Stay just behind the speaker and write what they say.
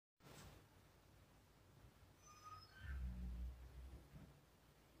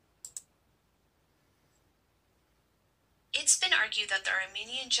argue that the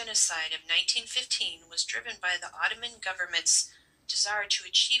Armenian Genocide of 1915 was driven by the Ottoman government's desire to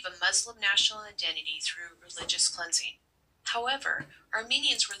achieve a Muslim national identity through religious cleansing. However,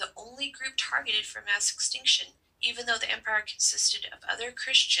 Armenians were the only group targeted for mass extinction, even though the empire consisted of other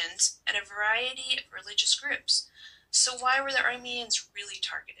Christians and a variety of religious groups. So why were the Armenians really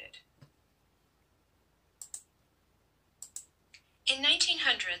targeted? In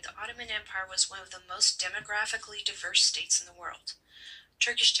 1900, the Ottoman Empire was one of the most demographically diverse states in the world.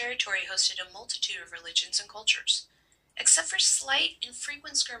 Turkish territory hosted a multitude of religions and cultures. Except for slight,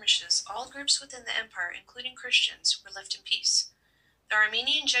 infrequent skirmishes, all groups within the empire, including Christians, were left in peace. The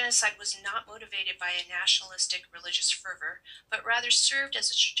Armenian Genocide was not motivated by a nationalistic religious fervor, but rather served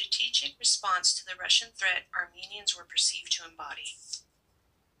as a strategic response to the Russian threat Armenians were perceived to embody.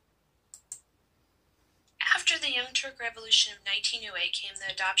 After the Young Turk Revolution of 1908 came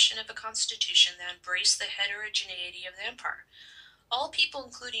the adoption of a constitution that embraced the heterogeneity of the empire. All people,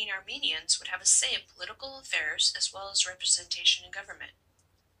 including Armenians, would have a say in political affairs as well as representation in government.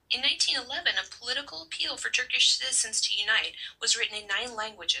 In 1911, a political appeal for Turkish citizens to unite was written in 9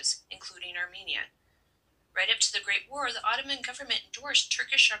 languages, including Armenian. Right up to the Great War, the Ottoman government endorsed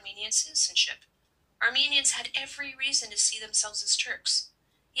Turkish-Armenian citizenship. Armenians had every reason to see themselves as Turks.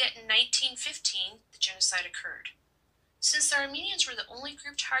 Yet in 1915, the genocide occurred. Since the Armenians were the only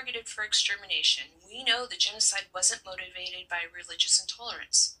group targeted for extermination, we know the genocide wasn't motivated by religious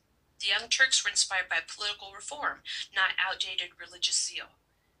intolerance. The Young Turks were inspired by political reform, not outdated religious zeal.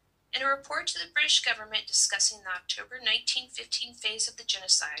 In a report to the British government discussing the October 1915 phase of the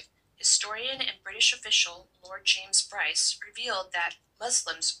genocide, historian and British official Lord James Bryce revealed that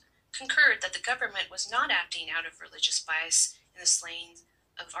Muslims concurred that the government was not acting out of religious bias in the slaying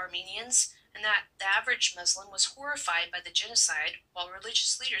of Armenians, and that the average Muslim was horrified by the genocide, while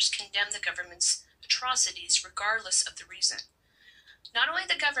religious leaders condemned the government's atrocities regardless of the reason. Not only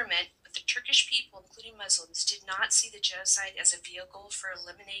the government, but the Turkish people, including Muslims, did not see the genocide as a vehicle for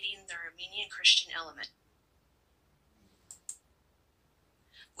eliminating the Armenian Christian element.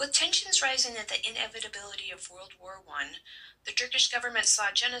 With tensions rising at the inevitability of World War I, the Turkish government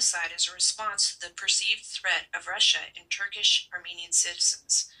saw genocide as a response to the perceived threat of Russia and Turkish-Armenian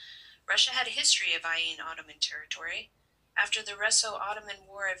citizens. Russia had a history of eyeing Ottoman territory. After the Russo-Ottoman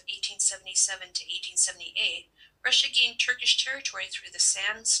War of 1877 to 1878, Russia gained Turkish territory through the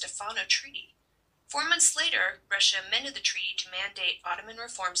San Stefano Treaty. 4 months later, Russia amended the treaty to mandate Ottoman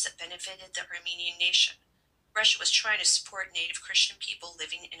reforms that benefited the Armenian nation. Russia was trying to support native Christian people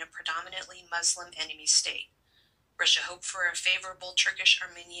living in a predominantly Muslim enemy state. Russia hoped for a favorable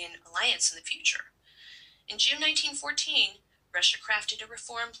Turkish-Armenian alliance in the future. In June 1914, Russia crafted a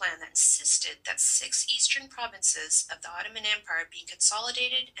reform plan that insisted that 6 eastern provinces of the Ottoman Empire be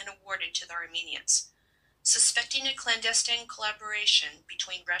consolidated and awarded to the Armenians. Suspecting a clandestine collaboration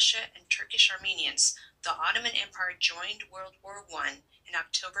between Russia and Turkish Armenians, the Ottoman Empire joined World War I in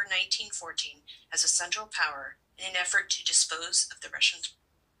October 1914 as a central power in an effort to dispose of the Russians.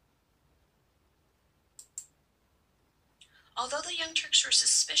 Although the Young Turks were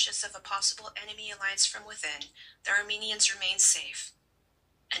suspicious of a possible enemy alliance from within, the Armenians remained safe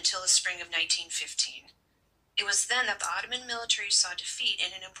until the spring of 1915. It was then that the Ottoman military saw defeat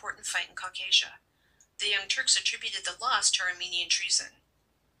in an important fight in Caucasia. The Young Turks attributed the loss to Armenian treason.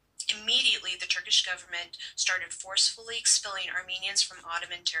 Immediately, the Turkish government started forcefully expelling Armenians from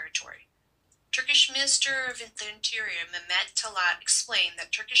Ottoman territory. Turkish Minister of the Interior Mehmet Talat explained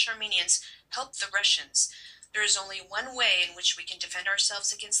that Turkish Armenians helped the Russians. There is only one way in which we can defend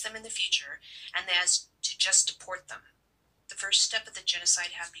ourselves against them in the future, and that is to just deport them. The first step of the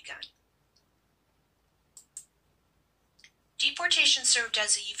genocide had begun. Deportation served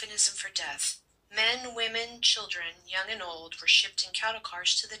as a euphemism for death. Men, women, children, young and old, were shipped in cattle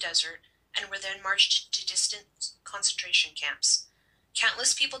cars to the desert and were then marched to distant concentration camps.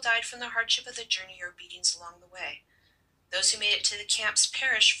 Countless people died from the hardship of the journey or beatings along the way. Those who made it to the camps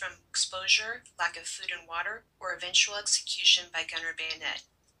perished from exposure, lack of food and water, or eventual execution by gun or bayonet.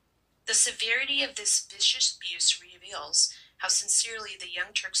 The severity of this vicious abuse reveals how sincerely the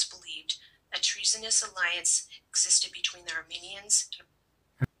Young Turks believed a treasonous alliance existed between the Armenians and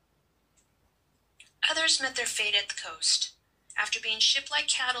others met their fate at the coast. After being shipped like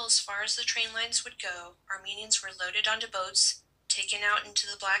cattle as far as the train lines would go, Armenians were loaded onto boats, taken out into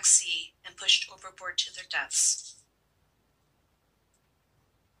the Black Sea, and pushed overboard to their deaths.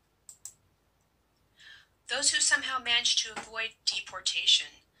 Those who somehow managed to avoid deportation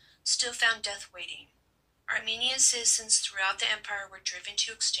still found death waiting. Armenian citizens throughout the empire were driven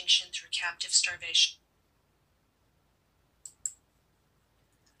to extinction through captive starvation.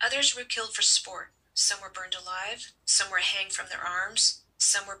 Others were killed for sport, Some were burned alive, some were hanged from their arms,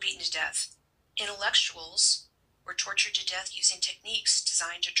 some were beaten to death. Intellectuals were tortured to death using techniques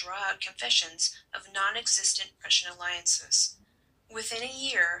designed to draw out confessions of non-existent Russian alliances. Within a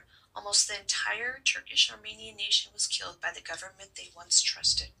year, almost the entire Turkish Armenian nation was killed by the government they once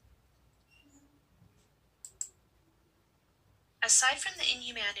trusted. Aside from the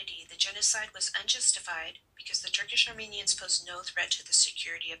inhumanity, the genocide was unjustified because the Turkish Armenians posed no threat to the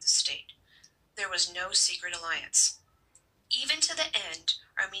security of the state. There was no secret alliance. Even to the end,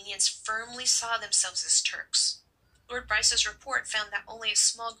 Armenians firmly saw themselves as Turks. Lord Bryce's report found that only a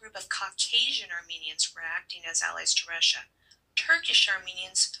small group of Caucasian Armenians were acting as allies to Russia. Turkish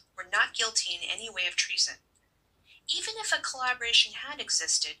Armenians were not guilty in any way of treason. Even if a collaboration had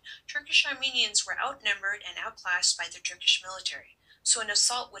existed, Turkish Armenians were outnumbered and outclassed by the Turkish military, so an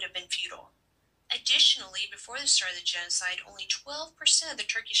assault would have been futile. Additionally, before the start of the genocide, only 12% of the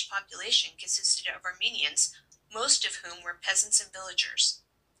Turkish population consisted of Armenians, most of whom were peasants and villagers,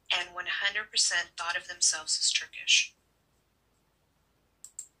 and 100% thought of themselves as Turkish.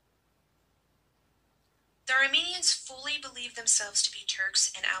 The Armenians fully believed themselves to be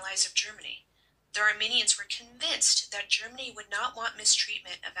Turks and allies of Germany. The Armenians were convinced that Germany would not want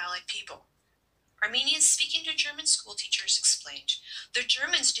mistreatment of allied people. Armenians speaking to German school teachers explained, "The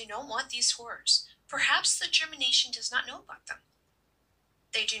Germans do not want these horrors. Perhaps the German nation does not know about them."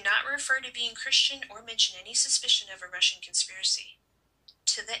 They do not refer to being Christian or mention any suspicion of a Russian conspiracy.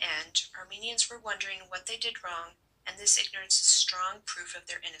 To the end, Armenians were wondering what they did wrong, and this ignorance is strong proof of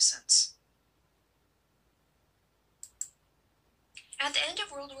their innocence. At the end of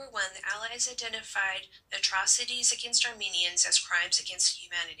World War I, the Allies identified the atrocities against Armenians as crimes against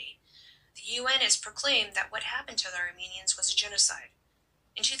humanity. The UN has proclaimed that what happened to the Armenians was a genocide.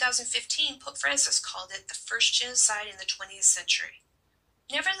 In 2015, Pope Francis called it the first genocide in the 20th century.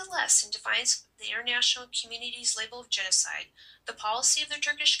 Nevertheless, in defiance of the international community's label of genocide, the policy of the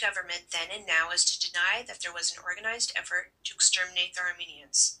Turkish government then and now is to deny that there was an organized effort to exterminate the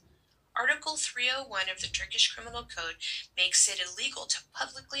Armenians. Article 301 of the Turkish Criminal Code makes it illegal to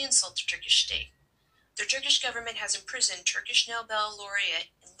publicly insult the Turkish state. The Turkish government has imprisoned Turkish Nobel laureate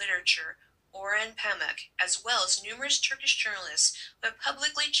in literature Orhan Pamuk, as well as numerous Turkish journalists who have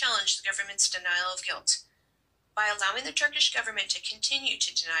publicly challenged the government's denial of guilt. By allowing the Turkish government to continue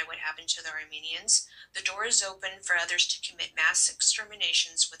to deny what happened to the Armenians, the door is open for others to commit mass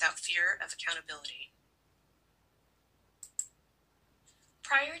exterminations without fear of accountability.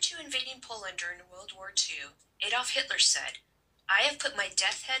 Prior to invading Poland during World War II, Adolf Hitler said, "I have put my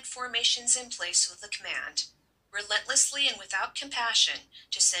death head formations in place with a command, relentlessly and without compassion,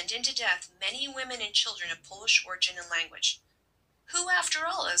 to send into death many women and children of Polish origin and language." Who, after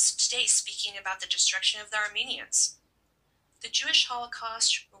all, is today speaking about the destruction of the Armenians? The Jewish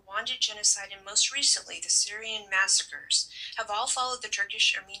Holocaust, Rwandan genocide, and most recently the Syrian massacres have all followed the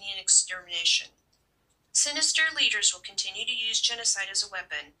Turkish-Armenian extermination. Sinister leaders will continue to use genocide as a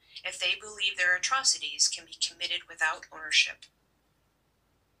weapon if they believe their atrocities can be committed without ownership.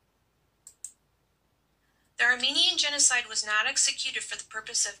 The Armenian genocide was not executed for the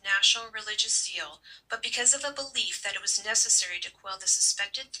purpose of national religious zeal, but because of a belief that it was necessary to quell the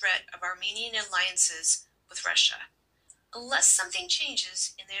suspected threat of Armenian alliances with Russia. Unless something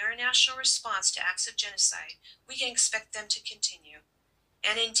changes in the international response to acts of genocide, we can expect them to continue.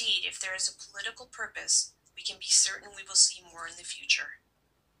 And indeed, if there is a political purpose, we can be certain we will see more in the future.